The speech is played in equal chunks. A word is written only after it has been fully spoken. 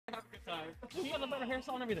You got a better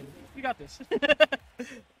hairstyle and everything. You got this.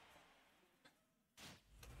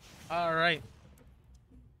 All right.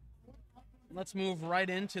 Let's move right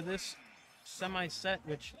into this semi-set,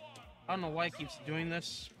 which I don't know why it keeps doing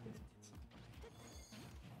this.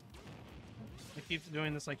 It keeps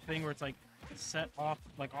doing this like thing where it's like set off,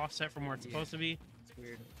 like offset from where it's supposed to be. It's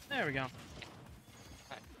weird. There we go.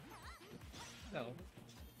 No.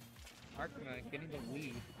 Arhkma getting the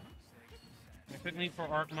lead. A quick lead for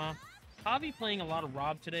Arhkma. Javi playing a lot of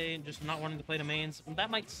Rob today and just not wanting to play the mains.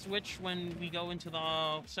 That might switch when we go into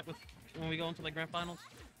the set with when we go into the grand finals,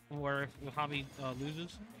 where if Javi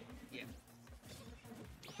loses. Yeah.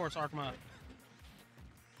 Of course, Arhkma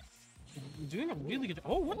doing a really good.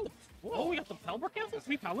 Oh, what the? Oh, we got the Pelbor cancel.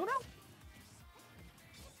 3 Pelbor now.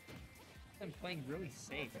 I'm playing really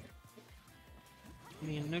safe. I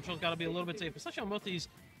mean, neutral's got to be a little bit safe, especially on both these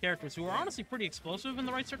characters who are honestly pretty explosive in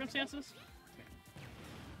the right circumstances.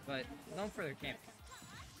 But known for their camp.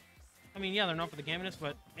 I mean, yeah, they're known for the gaminess,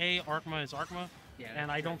 but Arhkma is Arhkma. Yeah.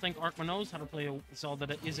 And I don't think Arhkma knows how to play a Zelda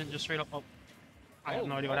that isn't just straight up. Oh, I have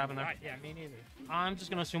no idea what happened there. Right. Yeah, me neither. I'm just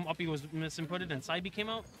gonna assume Uppy was misinputted and Saibi came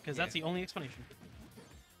out because that's the only explanation.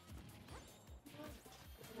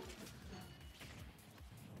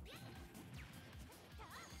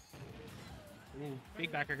 Ooh,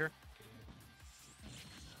 big backer here.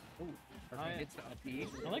 Ooh, it's the Uppy.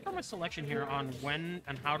 I like Arhkma's selection here on when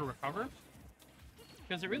and how to recover,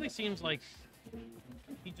 because it really seems like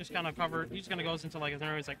he just kind of He just kind of goes into like a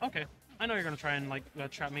scenario. He's like, okay, I know you're gonna try and like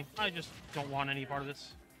trap me. I just don't want any part of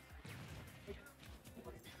this.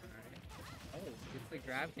 Oh, gets the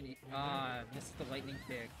grab. Can he? Misses the lightning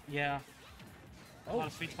kick. Yeah. A lot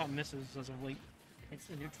of sweet spot misses as of late. Hits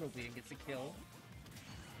the neutral beat and gets a kill.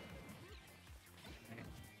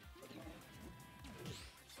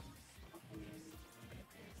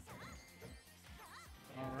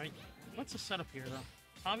 All right. What's the setup here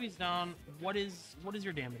though? Javi's down. What is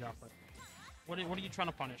your damage output? What are you trying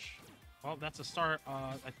to punish? Well, that's a start.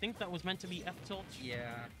 I think that was meant to be F tilt.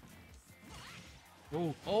 Yeah.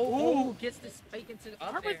 Ooh. Oh, gets the spike into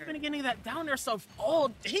up Arhkma's there. been getting that down there stuff all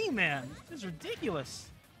day, man. This is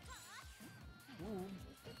ridiculous. Ooh.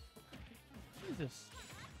 Jesus.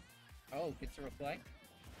 Oh, gets a reflect.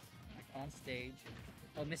 Like on stage.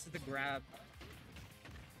 Oh, misses the grab.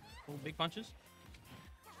 Oh, big punches.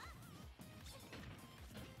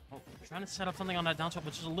 Oh, trying to set up something on that down swap,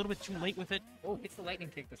 but just a little bit too late with it. Oh, hits the lightning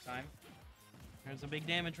kick this time. There's the big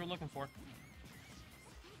damage we're looking for.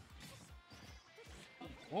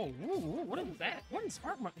 Whoa, whoa, whoa, what is that? What is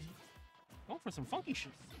Arhkma? Going for some funky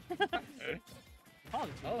shit.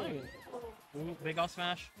 Ooh, big off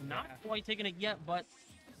smash. Not quite taking it yet, but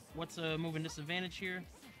what's a moving disadvantage here?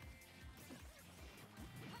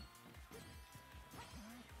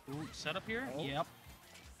 Ooh, setup here? Oh. Yep.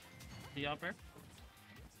 The up air.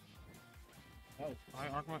 Oh.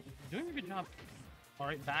 Alright, Arhkma doing a good job.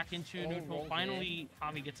 Alright, back into neutral. Finally,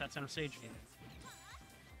 Javi gets that center stage.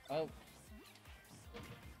 Oh.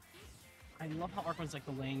 I love how Arhkma's like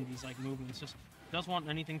delaying these like movements. Just doesn't want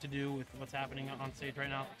anything to do with what's happening on stage right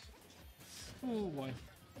now. Oh boy.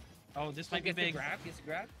 Oh, this might be big. Gets a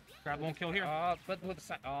grab. Grab won't kill here. But with the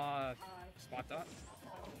spot dot.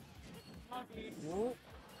 Ooh.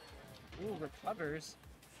 Ooh, recovers.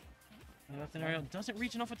 And that scenario doesn't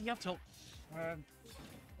reach enough with the up tilt. I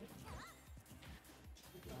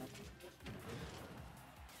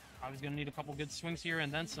was gonna need a couple good swings here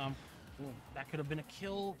and then some. Ooh, that could have been a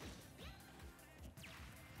kill.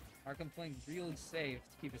 Arhkma playing really safe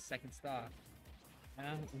to keep his second stock.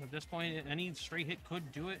 And at this point, any straight hit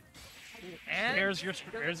could do it. And There's your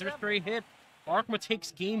straight hit. Arhkma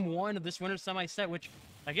takes game 1 of this winner's semi-set, which,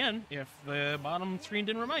 again, if the bottom screen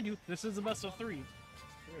didn't remind you, this is the best of 3.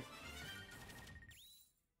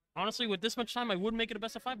 Honestly, with this much time, I would make it a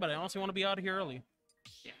best of 5, but I honestly want to be out of here early.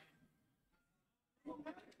 Yeah. Oh,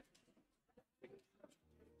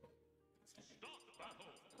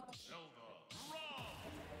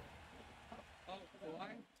 why?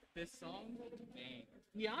 This song? Dang.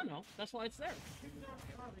 Yeah, I know. That's why it's there.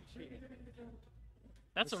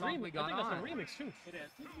 That's The a song remix. we I got think that's a on. remix too. It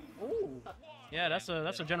is. Ooh. Yeah, that's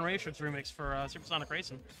a Generations remix for Supersonic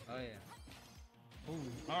Racing. Oh, yeah. Ooh.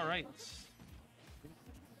 All right.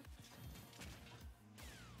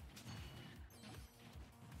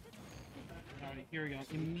 Alright, here we go.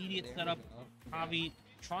 Immediate There setup. we go. Javi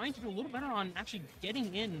trying to do a little better on actually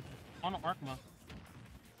getting in on Arhkma.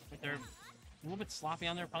 But they're a little bit sloppy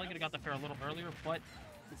on there. Probably could have got the fair a little earlier, but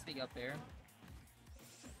Let's stay up there.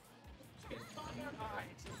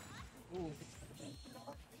 Ooh.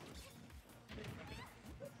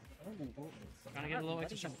 trying to get a little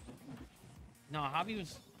extra. No, Javi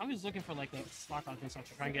was looking for like the slot dodge and stuff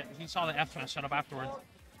to try and get. He saw the F smash set up afterwards.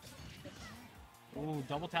 Ooh,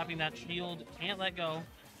 double tapping that shield. Can't let go.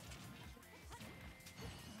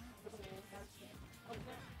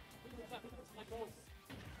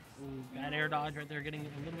 Ooh, bad air dodge right there, getting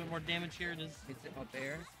a little bit more damage here. Just Hits it up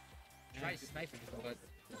there. Tries to snipe it, but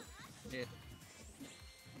it.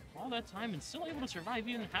 all that time and still able to survive,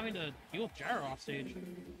 even having to deal with Gyro off stage.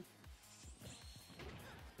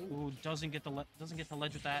 Ooh, doesn't get the ledge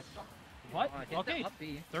with that. What? Okay,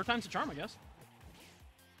 third time's the charm, I guess.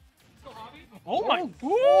 Oh my!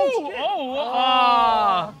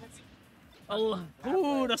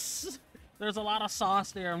 Ooh, there's a lot of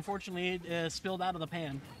sauce there. Unfortunately, it spilled out of the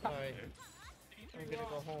pan. Alright. I'm gonna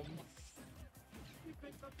go home.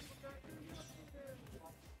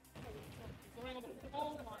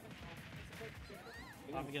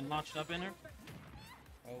 I'm getting launched up in there.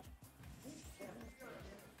 Oh.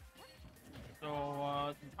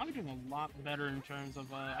 So, I'm doing a lot better in terms of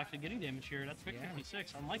actually getting damage here. That's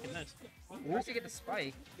 56. I'm liking this. Once you get the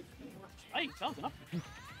spike. Hey, that was enough.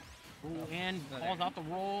 Ooh, and calls out the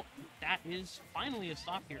roll. That is finally a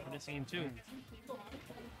stop here for this game, too. Of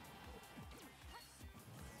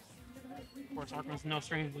course, Arhkma's no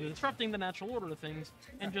stranger to disrupting the natural order of things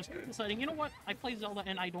and just deciding, you know what, I play Zelda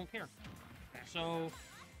and I don't care. So,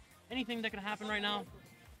 anything that could happen right now,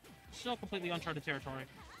 still completely uncharted territory.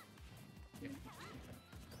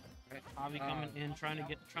 Javi coming in, trying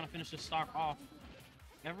to finish this stock off.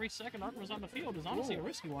 Every second Arhkma's on the field is honestly a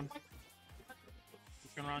risky one.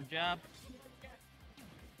 Just going around jab.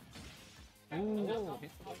 Ooh,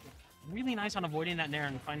 really nice on avoiding that nair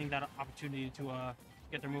and finding that opportunity to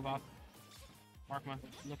get their move off. Arhkma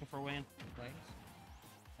looking for a way in.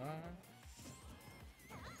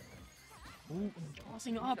 Ooh,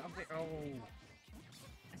 crossing up. Oh.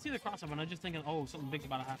 I see the cross up and I'm just thinking, oh, something big's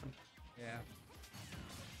about to happen. Yeah.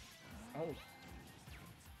 Oh.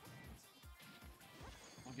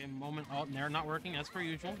 Okay, moment. Oh, nair not working as per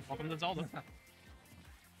usual. Welcome to Zelda.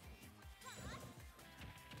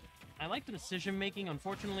 I like the decision making.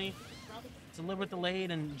 Unfortunately, it's a little bit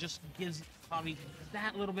delayed and just gives Javi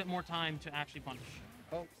that little bit more time to actually punish.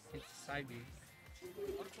 Oh, it's side B.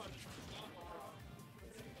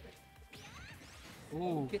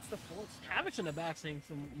 Ooh, Gets the full Havoc's in the back saying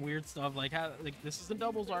some weird stuff like how this is the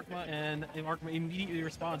doubles Arhkma, and Arhkma immediately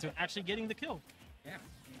responds to actually getting the kill. Yeah.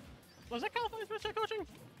 Was that California special coaching?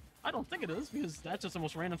 I don't think it is, because that's just the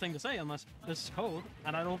most random thing to say unless this is code,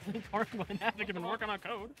 and I don't think Arhkma and Havoc have been working on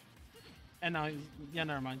code. And now, yeah,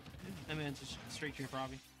 never mind. I mean, it's just straight to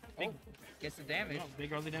Javi. Big, gets the damage.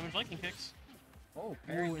 Big early damage lightning kicks. Oh,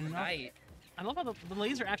 very nice. I love how the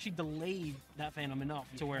laser actually delayed that Phantom enough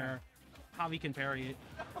to where Javi can parry it.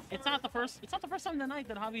 It's not the first time tonight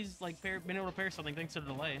that Javi's like been able to parry something thanks to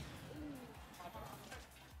the delay.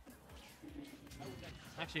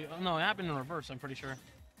 Actually, no, it happened in reverse. I'm pretty sure.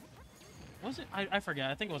 Was it? I forget.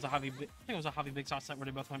 I think it was a Javi Big Sauce set where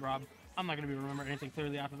they both went Rob. I'm not gonna be remembering anything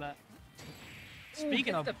clearly after that.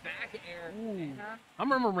 Speaking of the back air,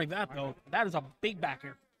 I'm remembering that though. That is a big back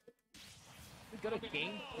air. We go to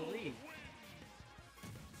game 3.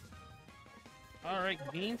 All right,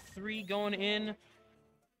 game 3 going in.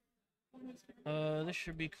 This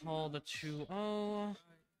should be called a 2-0. I'm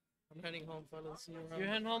heading home, fellas. See you around. You're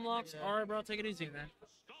heading home, Locks? Yeah. All right, bro. Take it easy, man.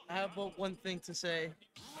 I have but one thing to say.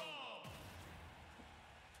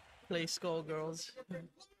 Play Skullgirls.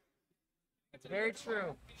 It's very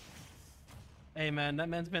true. Hey, man, that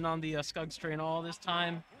man's been on the Scugs train all this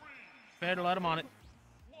time. Better let him on it.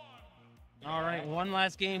 All right, one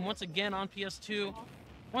last game. Once again on PS2.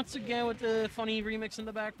 Once again with the funny remix in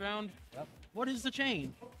the background. Yep. What is the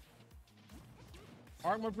change?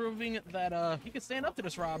 Arhkma proving that he can stand up to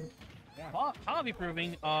this, Rob. Yeah. Javi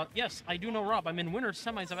proving, yes, I do know Rob. I'm in winter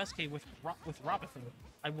semis of SK with Robothan.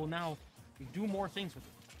 I will now do more things with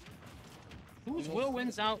it. Whose will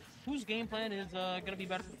wins out? Whose game plan is going to be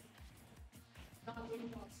better?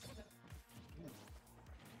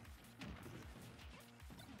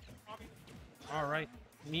 All right.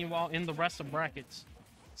 Meanwhile, in the rest of brackets,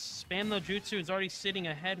 Spam no Jutsu is already sitting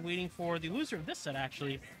ahead, waiting for the loser of this set,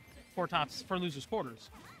 actually, for losers quarters.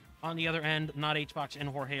 On the other end, not Hbox and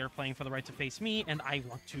Jorge are playing for the right to face me, and I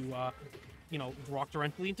want to, walk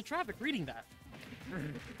directly into traffic reading that.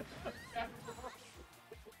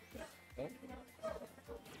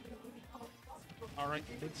 All right,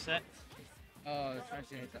 big set. Oh, trying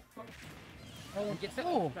to hit that. Oh, gets it.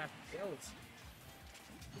 Oh. Kills.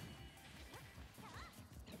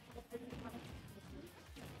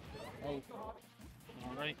 Oh.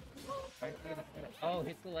 All right. Oh,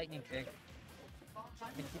 hits the lightning kick.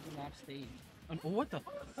 And keep him off stage. What the?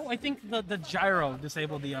 Oh, I think the gyro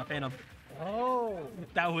disabled the Phantom. Oh.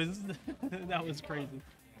 That was that was crazy.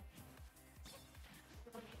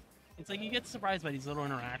 It's like you get surprised by these little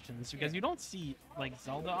interactions because you don't see like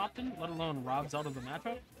Zelda often, let alone Rob Zelda's a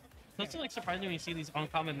matchup. So it's like surprising when you see these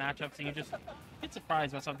uncommon matchups and you just get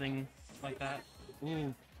surprised by something like that.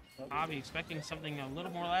 Ooh, Javi expecting something a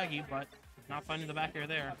little more laggy, but not finding the back air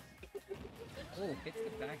there. Oh, hits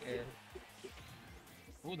the back air.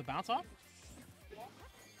 Ooh, the bounce off.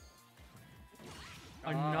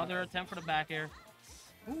 Another attempt for the back air.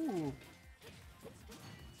 Ooh.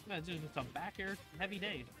 Yeah, it's just a back air heavy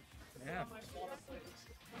day. Yeah.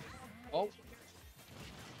 Oh.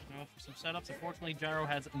 Now for some setups, unfortunately, Gyro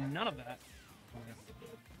has none of that.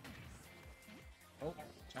 Oh,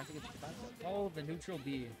 trying to get the back. Oh, the neutral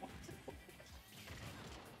B.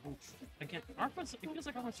 Again, Arhkma's, it feels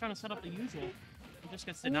like Arhkma's trying to set up the usual. He just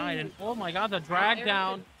gets denied, and oh my god, the drag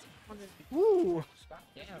down. Ooh.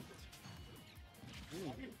 Damn.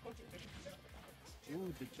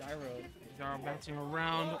 Ooh, the gyro. Gyro bouncing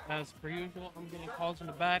around as per usual. I'm getting calls in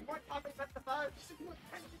the back.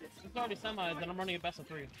 It's already semis, and I'm running a best of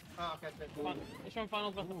 3. Oh, okay. It's showing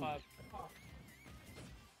finals best of 5.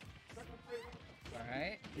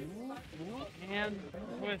 Alright. And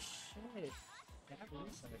push. Shit.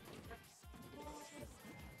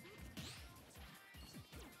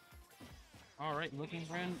 Alright, looking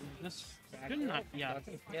for him. This should not. Yeah. That's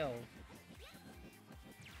a kill.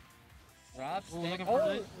 Rob, Ooh, looking for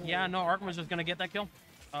the, yeah, no, Arhkma's just gonna get that kill.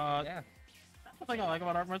 Yeah. That's the thing I like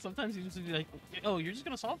about Arhkma. Sometimes you just be like, oh, you're just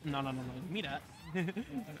gonna solve? No, me that.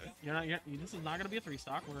 You're not. This is not gonna be a 3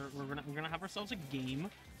 stock. We're gonna have ourselves a game.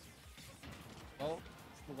 Oh,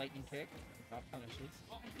 it's the lightning kick. Rob punishes.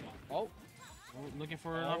 Oh. Looking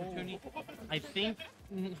for an opportunity. I think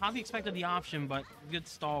Javi expected the option, but good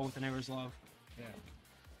stall with an Air's Love. Yeah.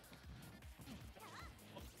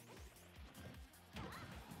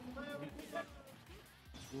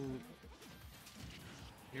 Ooh.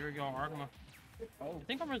 Here we go, Arhkma. Oh. I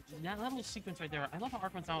think that little sequence right there. I love how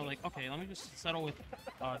Arhkma's now like, okay, let me just settle with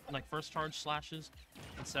like first charge slashes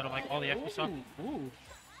instead of like all the extra stuff. Ooh.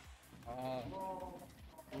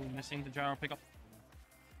 Ooh, missing the gyro pickup.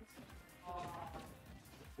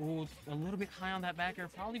 Ooh, a little bit high on that back air.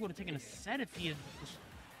 Probably would have taken a set if he had just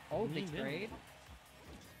Oh, the leaned in. trade?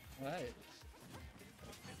 What?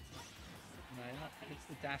 No, it's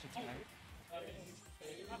the dash attack.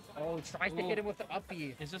 Oh, tries to hit him with the up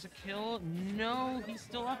B. Is this a kill? No, he's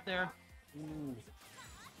still up there. Ooh.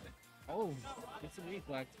 Oh, it's a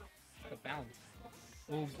reflect. The bounce.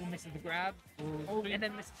 Ooh, Ooh, misses the grab. ooh, Oh, and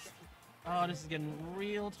then misses. oh, this is getting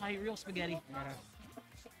real tight, real spaghetti. Yeah.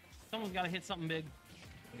 Someone's got to hit something big.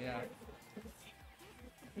 Yeah.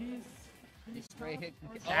 He straight hit.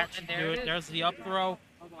 That Oh, should and there do it it. is. There's the up throw.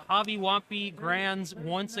 Javi Wampy grands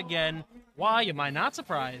once again. Why am I not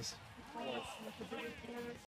surprised?